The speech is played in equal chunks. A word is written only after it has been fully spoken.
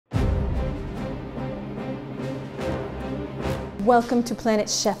Welcome to Planet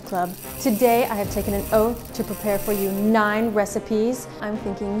Chef Club. Today I have taken an oath to prepare for you 9 recipes. I'm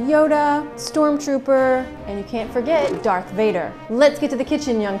thinking Yoda, Stormtrooper, and you can't forget Darth Vader. Let's get to the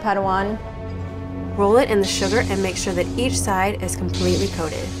kitchen, young Padawan. Roll it in the sugar and make sure that each side is completely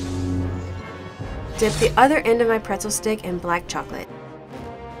coated. Dip the other end of my pretzel stick in black chocolate.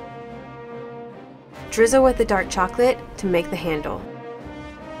 Drizzle with the dark chocolate to make the handle.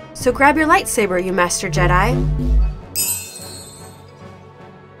 So grab your lightsaber, you Master Jedi!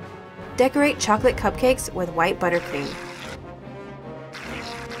 Decorate chocolate cupcakes with white buttercream.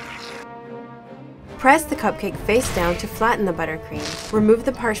 Press the cupcake face down to flatten the buttercream. Remove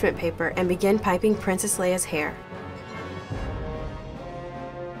the parchment paper and begin piping Princess Leia's hair.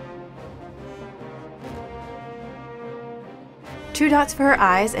 Two dots for her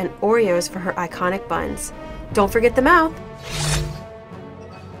eyes and Oreos for her iconic buns. Don't forget the mouth!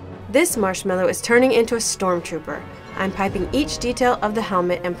 This marshmallow is turning into a stormtrooper. I'm piping each detail of the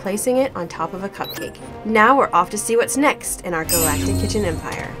helmet and placing it on top of a cupcake. Now we're off to see what's next in our galactic kitchen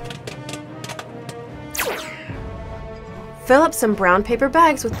empire. Fill up some brown paper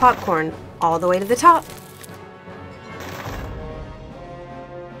bags with popcorn all the way to the top.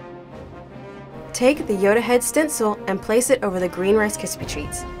 Take the Yoda head stencil and place it over the green Rice Krispie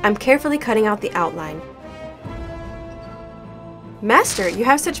treats. I'm carefully cutting out the outline. Master, you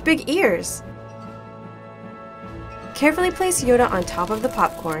have such big ears! Carefully place Yoda on top of the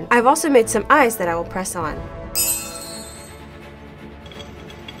popcorn. I've also made some eyes that I will press on.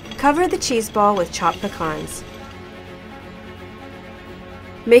 Cover the cheese ball with chopped pecans,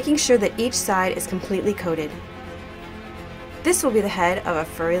 making sure that each side is completely coated. This will be the head of a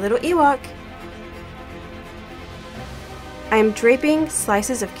furry little Ewok. I am draping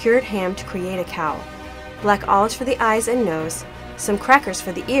slices of cured ham to create a cowl, black olives for the eyes and nose, some crackers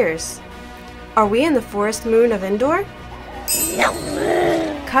for the ears. Are we in the forest moon of Endor?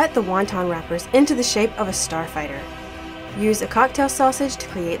 Cut the wonton wrappers into the shape of a starfighter. Use a cocktail sausage to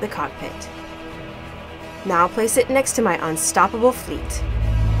create the cockpit. Now place it next to my unstoppable fleet.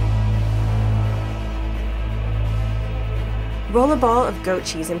 Roll a ball of goat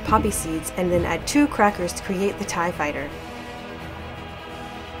cheese and poppy seeds and then add 2 crackers to create the TIE fighter.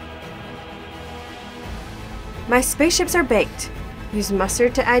 My spaceships are baked. Use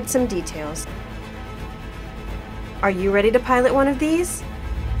mustard to add some details. Are you ready to pilot one of these?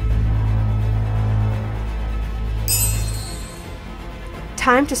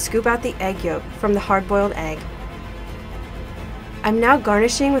 Time to scoop out the egg yolk from the hard-boiled egg. I'm now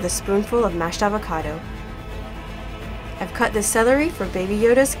garnishing with a spoonful of mashed avocado. I've cut the celery for Baby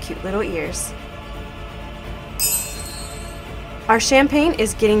Yoda's cute little ears. Our champagne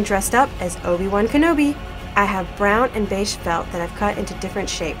is getting dressed up as Obi-Wan Kenobi. I have brown and beige felt that I've cut into different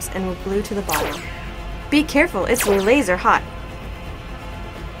shapes and will glue to the bottom. Be careful, it's laser hot.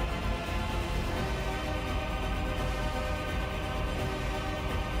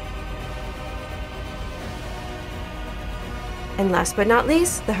 And last but not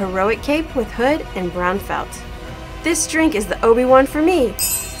least, the heroic cape with hood and brown felt. This drink is the Obi-Wan for me!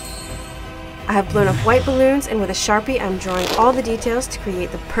 I have blown up white balloons and with a Sharpie I'm drawing all the details to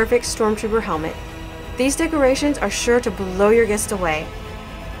create the perfect Stormtrooper helmet. These decorations are sure to blow your guests away.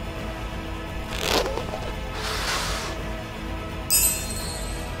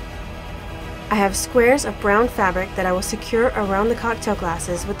 I have squares of brown fabric that I will secure around the cocktail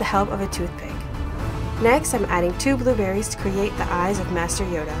glasses with the help of a toothpick. Next, I'm adding 2 blueberries to create the eyes of Master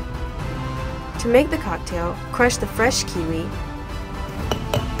Yoda. To make the cocktail, crush the fresh kiwi,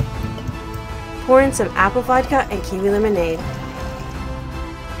 pour in some apple vodka and kiwi lemonade.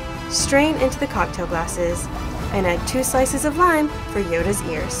 Strain into the cocktail glasses and add 2 slices of lime for Yoda's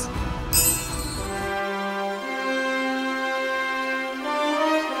ears.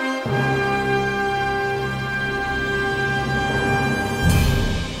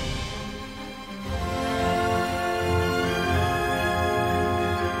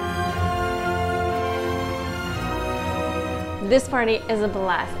 This party is a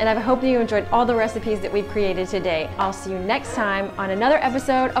blast, and I hope you enjoyed all the recipes that we've created today. I'll see you next time on another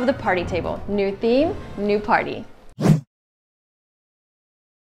episode of The Party Table. New theme, new party.